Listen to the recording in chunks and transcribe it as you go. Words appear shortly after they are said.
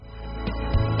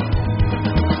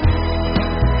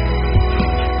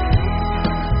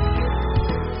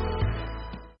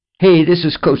Hey, this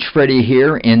is Coach Freddie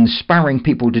here, inspiring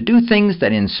people to do things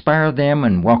that inspire them,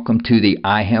 and welcome to the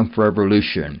Hemp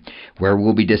Revolution, where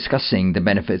we'll be discussing the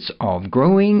benefits of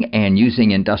growing and using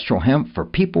industrial hemp for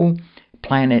people,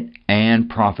 planet, and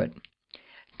profit.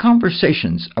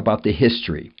 Conversations about the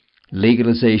history,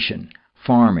 legalization,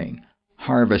 farming,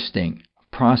 harvesting,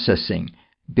 processing,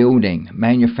 building,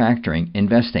 manufacturing,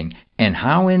 investing, and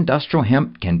how industrial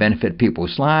hemp can benefit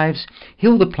people's lives,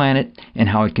 heal the planet, and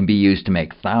how it can be used to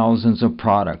make thousands of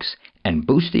products and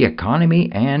boost the economy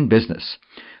and business.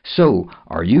 So,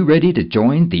 are you ready to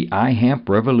join the Hemp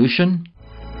Revolution?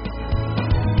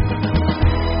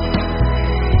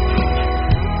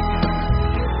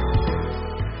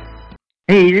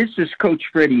 Hey, this is Coach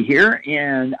Freddie here,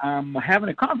 and I'm having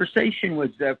a conversation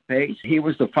with Zev Paiss. He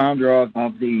was the founder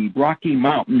of the Rocky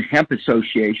Mountain Hemp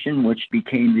Association, which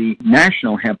became the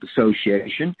National Hemp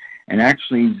Association. And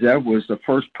actually, Zev was the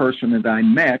first person that I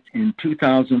met in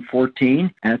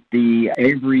 2014 at the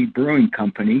Avery Brewing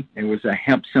Company. It was a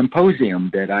hemp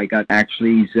symposium that I got.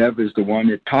 Actually, Zev is the one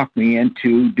that talked me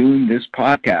into doing this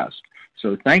podcast.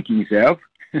 So thank you, Zev.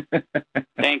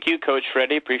 Thank you, Coach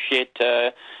Freddie. Appreciate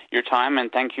your time, and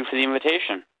thank you for the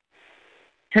invitation.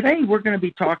 Today, we're going to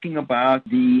be talking about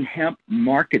the hemp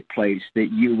marketplace that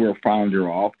you were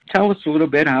founder of. Tell us a little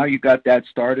bit how you got that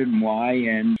started and why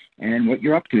and what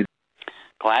you're up to.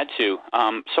 Glad to.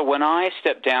 So when I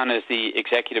stepped down as the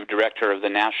executive director of the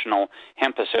National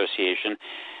Hemp Association,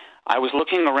 I was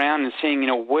looking around and seeing,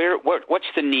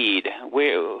 what's the need?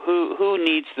 Who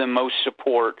needs the most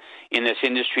support in this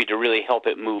industry to really help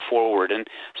it move forward? And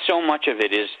so much of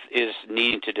it is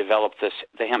needing to develop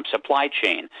the hemp supply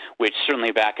chain, which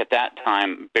certainly back at that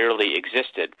time barely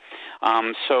existed.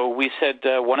 So we said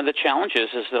one of the challenges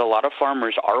is that a lot of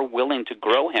farmers are willing to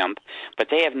grow hemp, but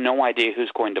they have no idea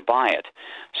who's going to buy it.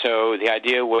 So the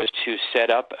idea was to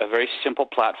set up a very simple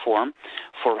platform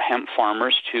for hemp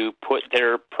farmers to put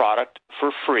their product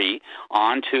for free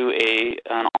onto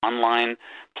an online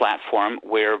platform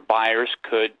where buyers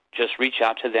could just reach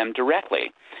out to them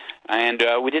directly. And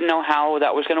we didn't know how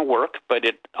that was going to work, but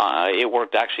it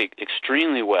worked actually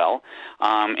extremely well,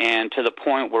 and to the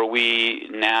point where we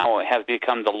now have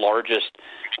become the largest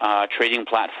trading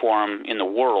platform in the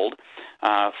world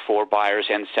for buyers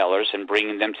and sellers, and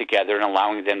bringing them together and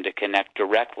allowing them to connect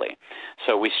directly.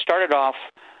 So we started off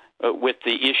with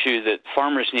the issue that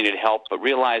farmers needed help, but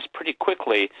realized pretty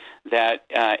quickly that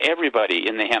everybody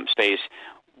in the hemp space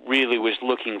really was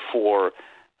looking for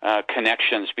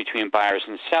connections between buyers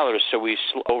and sellers. So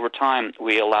over time,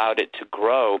 we allowed it to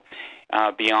grow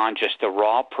beyond just the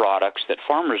raw products that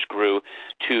farmers grew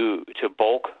to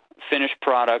bulk finished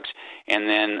products, and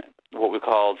then what we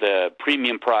call the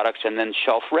premium products, and then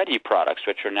shelf-ready products,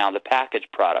 which are now the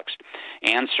packaged products,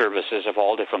 and services of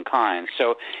all different kinds.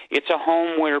 So it's a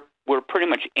home where pretty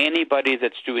much anybody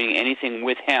that's doing anything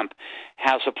with hemp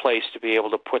has a place to be able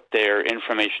to put their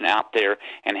information out there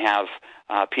and have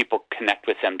people connect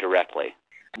with them directly.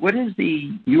 What is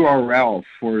the URL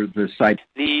for the site?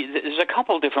 There's a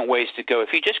couple of different ways to go.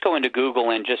 If you just go into Google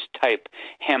and just type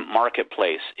hemp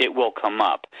marketplace, it will come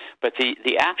up. But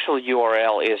the actual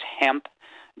URL is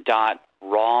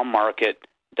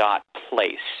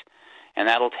hemp.rawmarket.place, and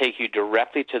that'll take you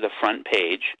directly to the front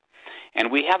page.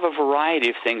 And we have a variety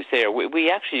of things there.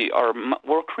 We actually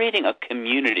we're creating a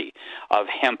community of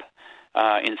hemp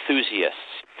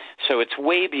enthusiasts. So it's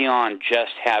way beyond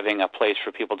just having a place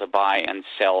for people to buy and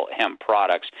sell hemp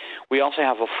products. We also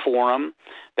have a forum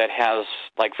that has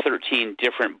like 13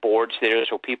 different boards there,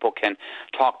 so people can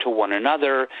talk to one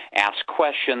another, ask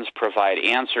questions, provide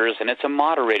answers, and it's a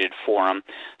moderated forum,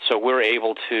 so we're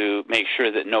able to make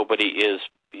sure that nobody is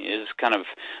kind of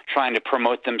trying to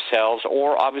promote themselves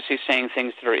or obviously saying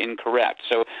things that are incorrect.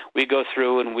 So we go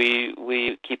through and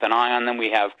we keep an eye on them. We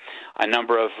have a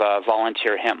number of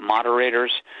volunteer hemp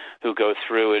moderators who go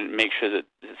through and make sure that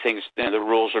things, the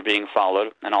rules are being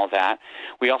followed and all that.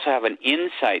 We also have an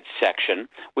insight section,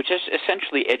 which is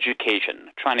essentially education,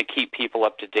 trying to keep people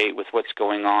up to date with what's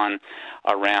going on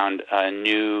around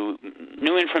new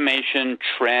information,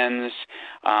 trends,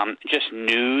 just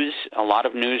news. A lot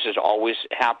of news is always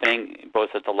happening,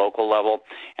 both at the local level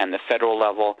and the federal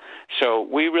level. So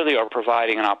we really are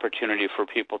providing an opportunity for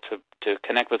people to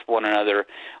connect with one another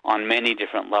on many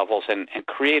different levels and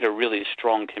create a really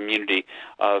strong community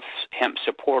of hemp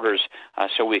supporters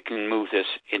so we can move this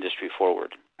industry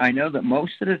forward. I know that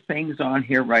most of the things on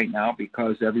here right now,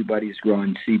 because everybody's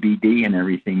growing CBD and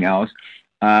everything else,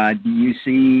 do you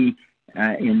see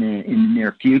in the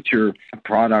near future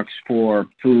products for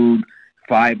food,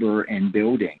 fiber, and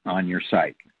building on your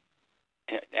site?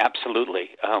 Absolutely.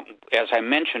 As I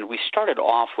mentioned, we started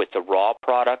off with the raw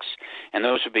products, and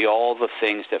those would be all the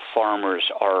things that farmers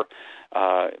are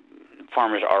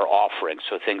offering.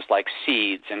 So things like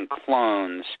seeds and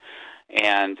clones,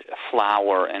 and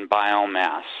flour and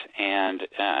biomass, and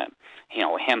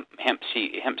hemp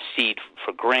seed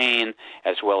for grain,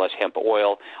 as well as hemp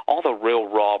oil. All the real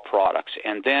raw products,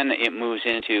 and then it moves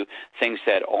into things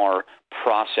that are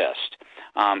processed.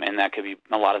 And that could be,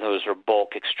 a lot of those are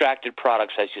bulk extracted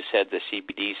products. As you said, the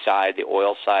CBD side, the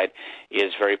oil side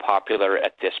is very popular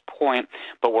at this point,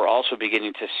 but we're also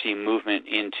beginning to see movement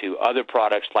into other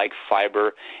products like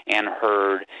fiber and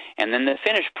herd, and then the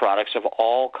finished products of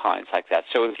all kinds like that.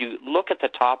 So if you look at the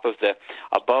top of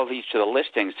above each of the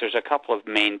listings, there's a couple of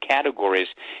main categories,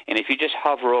 and if you just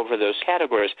hover over those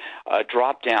categories, a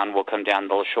drop down will come down.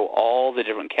 They'll show all the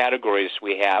different categories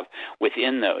we have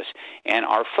within those. And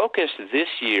our focus this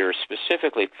year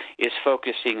specifically is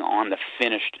focusing on the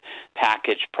finished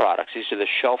packaged products. These are the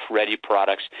shelf-ready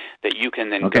products that you can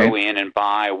then go in and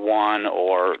buy one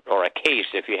or a case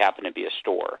if you happen to be a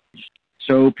store.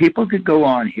 So people could go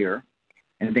on here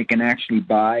and they can actually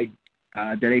buy,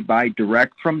 do they buy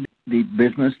direct from the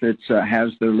business that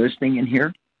has their listing in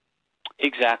here?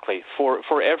 Exactly.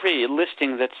 For every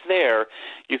listing that's there,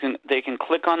 they can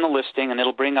click on the listing and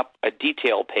it'll bring up a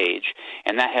detail page,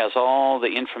 and that has all the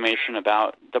information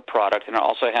about the product, and it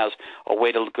also has a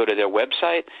way to go to their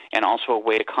website and also a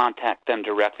way to contact them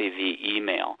directly via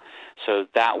email. So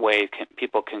that way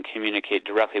people can communicate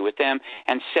directly with them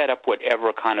and set up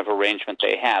whatever kind of arrangement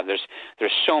they have.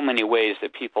 There's so many ways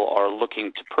that people are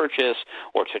looking to purchase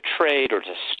or to trade or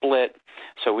to split.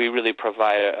 So we really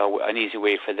provide an easy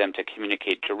way for them to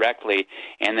communicate directly,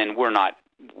 and then we're not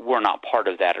part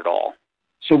of that at all.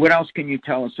 So what else can you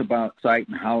tell us about the site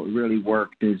and how it really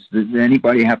worked? Does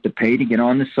anybody have to pay to get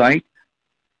on the site?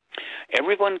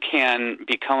 Everyone can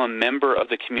become a member of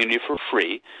the community for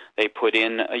free. They put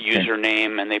in a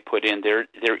username and they put in their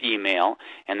email,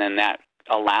 and then that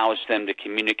allows them to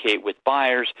communicate with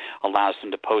buyers, allows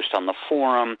them to post on the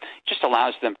forum, just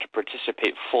allows them to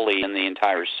participate fully in the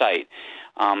entire site.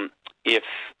 If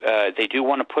they do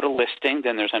want to put a listing,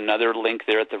 then there's another link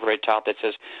there at the very top that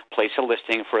says place a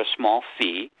listing for a small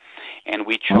fee. And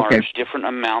we charge different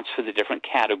amounts for the different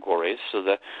categories. So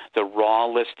the raw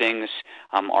listings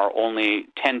are only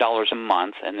 $10 a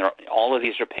month, and all of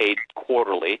these are paid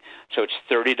quarterly. So it's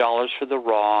 $30 for the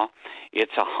raw.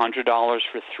 It's $100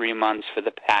 for 3 months for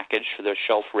the package for the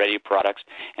shelf-ready products,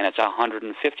 and it's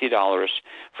 $150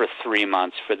 for 3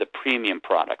 months for the premium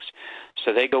products.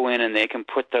 So they go in and they can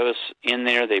put those in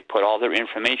there. They put all their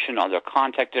information, all their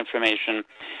contact information.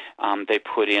 They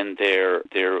put in their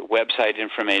website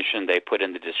information. They put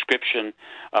in the description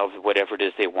of whatever it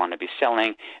is they want to be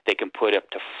selling. They can put up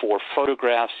to 4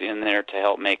 photographs in there to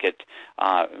help make it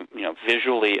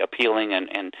visually appealing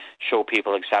and show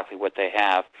people exactly what they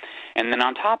have. And then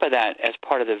on top of that, as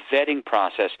part of the vetting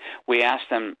process, we ask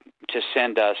them to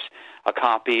send us a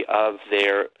copy of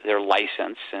their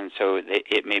license. And so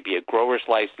it may be a grower's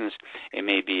license, it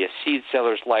may be a seed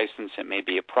seller's license, it may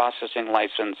be a processing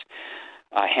license,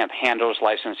 a hemp handler's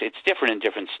license. It's different in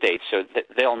different states, so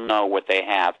they'll know what they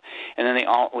have. And then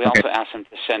we also ask them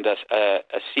to send us a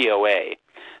COA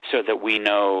so that we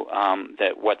know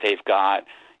that what they've got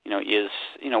is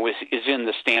in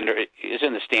the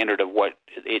standard of what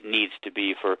it needs to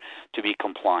be to be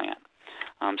compliant.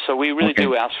 So we really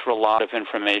do ask for a lot of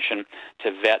information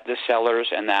to vet the sellers,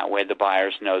 and that way the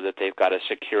buyers know that they've got a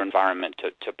secure environment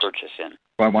to purchase in.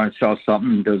 If I want to sell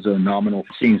something, does a nominal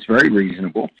seems very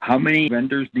reasonable. How many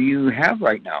vendors do you have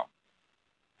right now?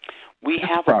 We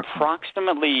have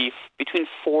approximately between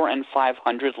 400 and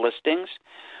 500 listings,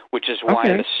 which is why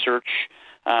the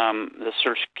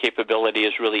search capability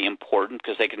is really important,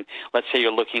 because they can, let's say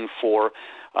you're looking for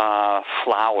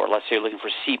flour, let's say you're looking for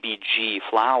CBG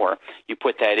flour, you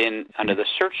put that in under the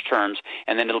search terms,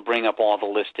 and then it'll bring up all the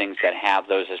listings that have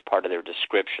those as part of their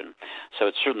description. So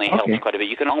it certainly helps quite a bit.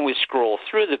 You can always scroll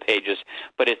through the pages,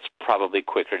 but it's probably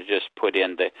quicker to just put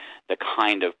in the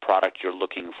kind of product you're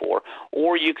looking for.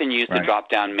 Or you can use the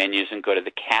drop-down menus and go to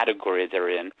the category they're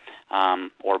in,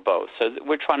 or both. So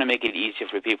we're trying to make it easy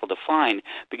for people to find,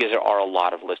 because there are a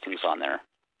lot of listings on there.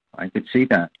 I could see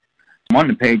that. I'm on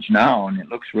the page now, and it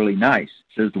looks really nice.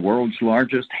 It says the world's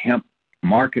largest hemp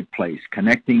marketplace,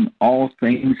 connecting all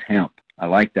things hemp. I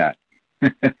like that.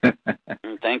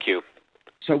 Thank you.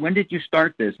 So when did you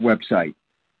start this website?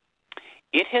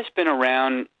 It has been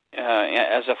around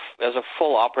as a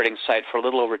full operating site for a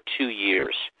little over 2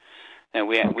 years. And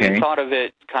we thought of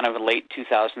it kind of in late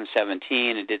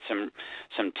 2017 and did some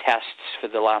tests for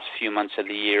the last few months of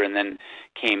the year, and then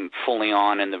came fully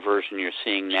on in the version you're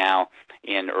seeing now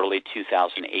in early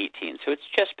 2018. So it's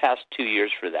just past 2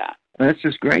 years for that. That's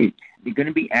just great. You're going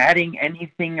to be adding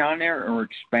anything on there or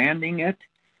expanding it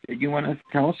that you want to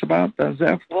tell us about,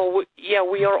 Zeph? Well, yeah,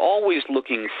 we are always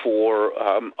looking for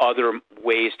other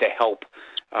ways to help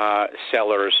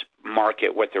sellers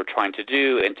market what they're trying to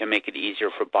do and to make it easier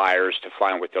for buyers to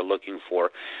find what they're looking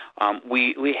for.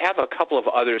 We have a couple of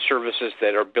other services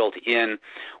that are built in.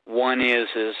 One is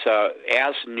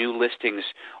as new listings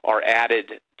are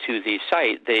added to the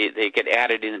site, they get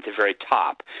added in at the very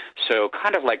top. So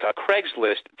kind of like a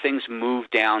Craigslist, things move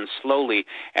down slowly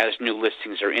as new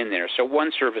listings are in there. So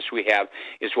one service we have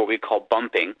is what we call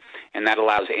bumping, and that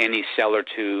allows any seller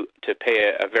to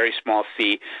pay a very small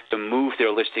fee to move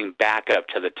their listing back up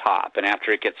to the top. And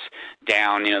after it gets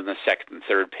down, the second and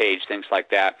third page, things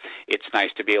like that, it's nice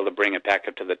to be able to bring it back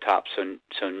up to the top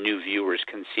so new viewers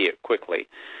can see it quickly.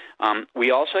 We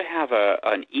also have a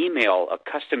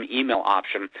custom email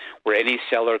option where any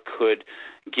seller could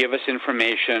give us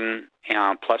information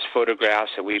plus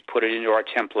photographs, and we put it into our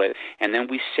template, and then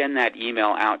we send that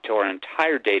email out to our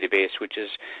entire database, which is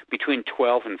between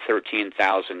 12 and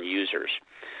 13,000 users.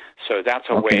 So that's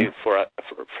a way for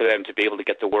them to be able to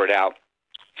get the word out,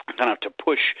 kind of to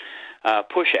push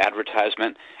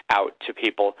advertisement out to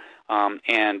people.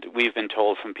 And we've been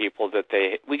told from people that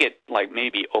we get like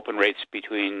maybe open rates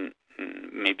between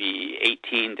maybe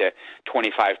 18 to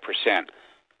 25%.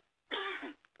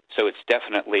 So it's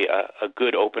definitely a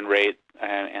good open rate,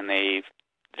 and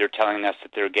they're telling us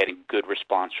that they're getting good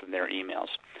response from their emails.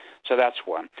 So that's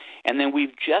one. And then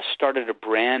we've just started a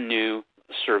brand new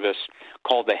service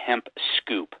called the Hemp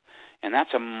Scoop. And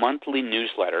that's a monthly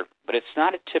newsletter, but it's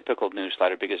not a typical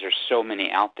newsletter because there's so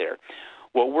many out there.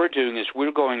 What we're doing is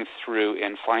we're going through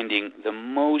and finding the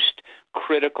most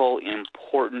critical,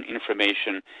 important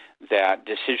information that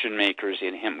decision makers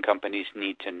in hemp companies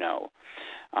need to know.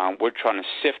 We're trying to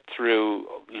sift through,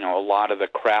 a lot of the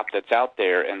crap that's out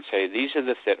there and say these are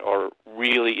the that are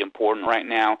really important right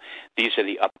now. These are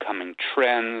the upcoming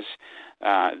trends.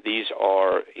 These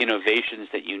are innovations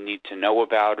that you need to know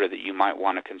about or that you might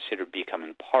want to consider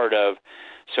becoming part of.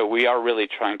 So we are really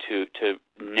trying to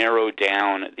narrow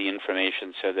down the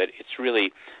information so that it's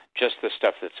really just the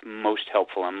stuff that's most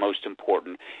helpful and most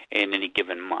important in any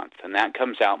given month. And that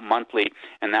comes out monthly,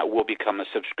 and that will become a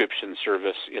subscription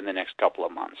service in the next couple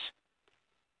of months.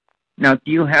 Now,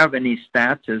 do you have any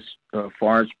stats as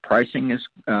far as pricing is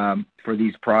for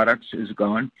these products is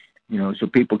going? So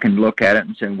people can look at it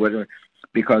and say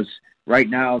because right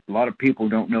now a lot of people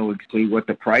don't know exactly what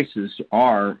the prices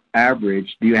are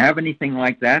average. Do you have anything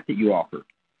like that you offer?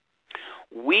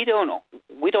 We don't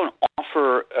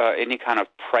offer any kind of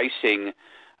pricing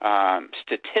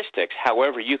statistics.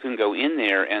 However, you can go in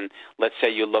there and let's say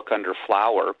you look under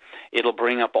flower, it'll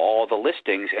bring up all the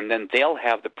listings, and then they'll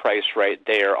have the price right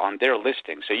there on their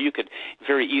listing. So you could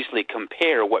very easily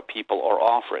compare what people are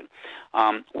offering.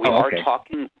 We are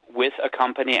talking with a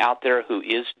company out there who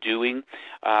is doing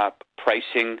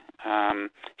pricing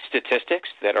statistics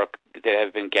that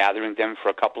have been gathering them for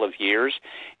a couple of years,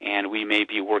 and we may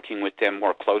be working with them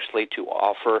more closely to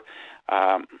offer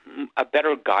a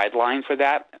better guideline for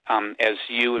that. As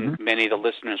you and many of the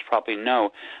listeners probably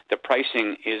know, the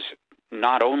pricing is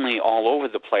not only all over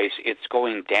the place, it's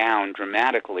going down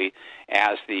dramatically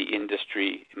as the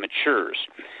industry matures.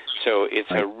 So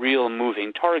it's a real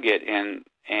moving target, and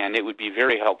it would be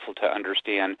very helpful to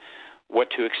understand what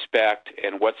to expect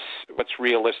and what's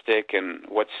realistic and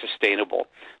what's sustainable.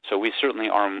 So we certainly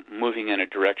are moving in a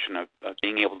direction of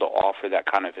being able to offer that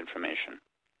kind of information.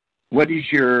 What is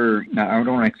your, now I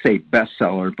don't want to say best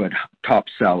seller, but top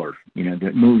seller,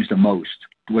 that moves the most?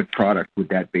 What product would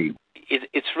that be?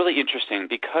 It's really interesting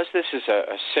because this is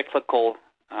a cyclical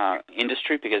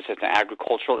industry, because it's an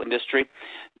agricultural industry.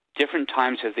 Different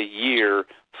times of the year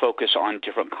focus on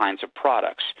different kinds of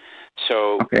products.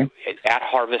 So at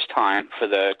harvest time for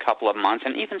the couple of months,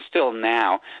 and even still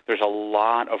now, there's a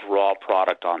lot of raw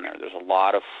product on there. There's a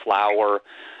lot of flour.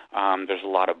 There's a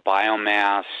lot of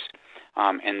biomass.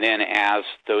 And then as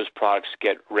those products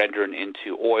get rendered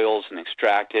into oils and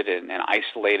extracted and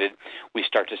isolated, we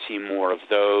start to see more of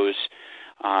those.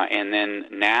 And then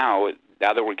now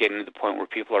now that we're getting to the point where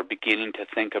people are beginning to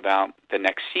think about the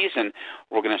next season,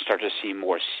 we're going to start to see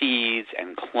more seeds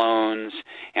and clones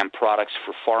and products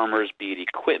for farmers, be it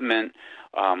equipment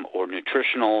or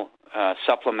nutritional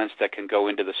supplements that can go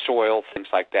into the soil, things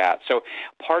like that. So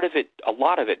a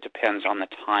lot of it depends on the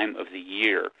time of the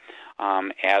year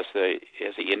as the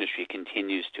industry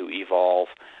continues to evolve,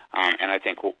 and I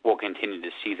think we'll continue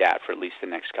to see that for at least the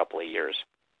next couple of years.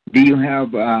 Do you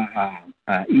have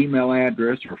email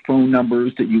address or phone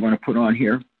numbers that you want to put on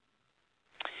here?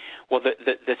 Well,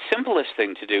 the simplest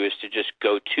thing to do is to just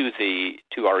go to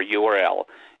our URL,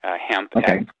 hemp,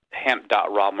 okay.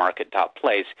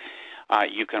 hemp.rawmarket.place.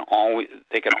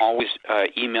 They can always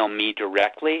email me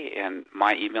directly, and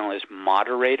my email is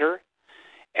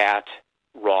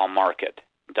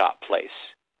moderator@rawmarket.place.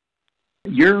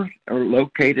 You're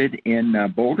located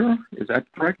in Boulder, is that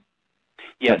correct?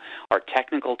 Yes. Our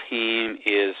technical team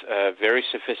is a very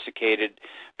sophisticated,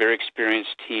 very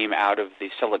experienced team out of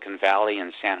the Silicon Valley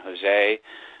in San Jose.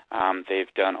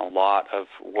 They've done a lot of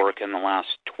work in the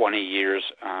last 20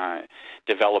 years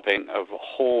developing a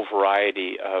whole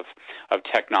variety of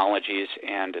technologies,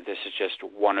 and this is just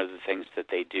one of the things that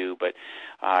they do. But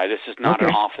this is not an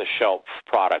off-the-shelf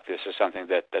product. This is something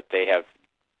that they have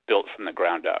built from the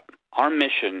ground up. Our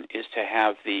mission is to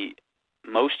have the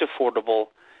most affordable,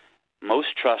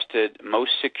 most trusted,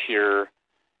 most secure,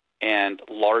 and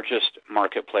largest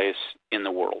marketplace in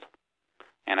the world.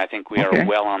 And I think we are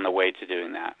well on the way to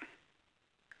doing that.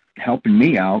 Helping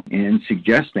me out in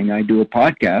suggesting I do a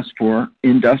podcast for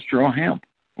industrial hemp.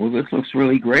 Well, this looks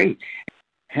really great.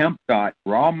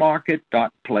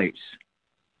 Hemp.rawmarket.place.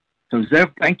 So,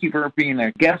 Zev, thank you for being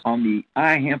a guest on the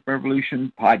iHemp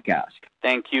Revolution podcast.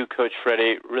 Thank you, Coach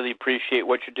Freddie. Really appreciate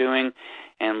what you're doing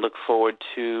and look forward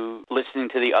to listening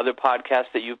to the other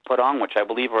podcasts that you've put on, which I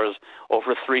believe are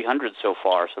over 300 so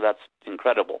far, so that's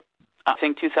incredible. I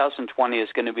think 2020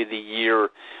 is going to be the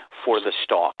year for the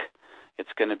stalk.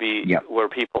 It's going to be where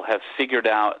people have figured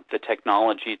out the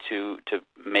technology to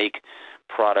make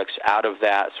products out of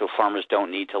that so farmers don't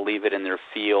need to leave it in their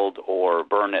field or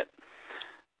burn it.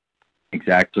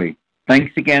 Exactly.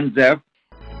 Thanks again, Zev.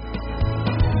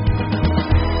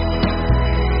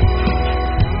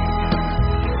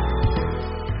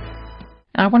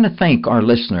 I want to thank our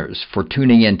listeners for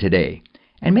tuning in today.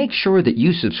 And make sure that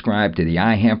you subscribe to the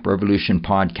iHemp Revolution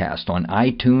podcast on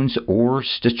iTunes or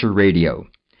Stitcher Radio.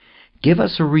 Give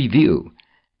us a review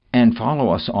and follow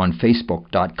us on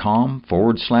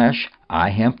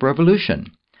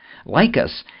Facebook.com/iHempRevolution. Like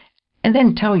us and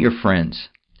then tell your friends.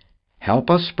 Help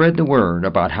us spread the word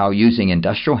about how using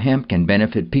industrial hemp can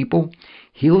benefit people,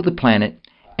 heal the planet,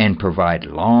 and provide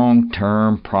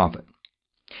long-term profit.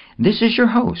 This is your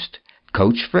host,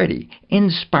 Coach Freddie,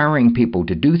 inspiring people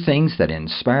to do things that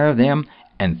inspire them,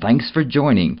 and thanks for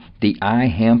joining the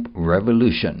iHemp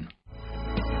Revolution.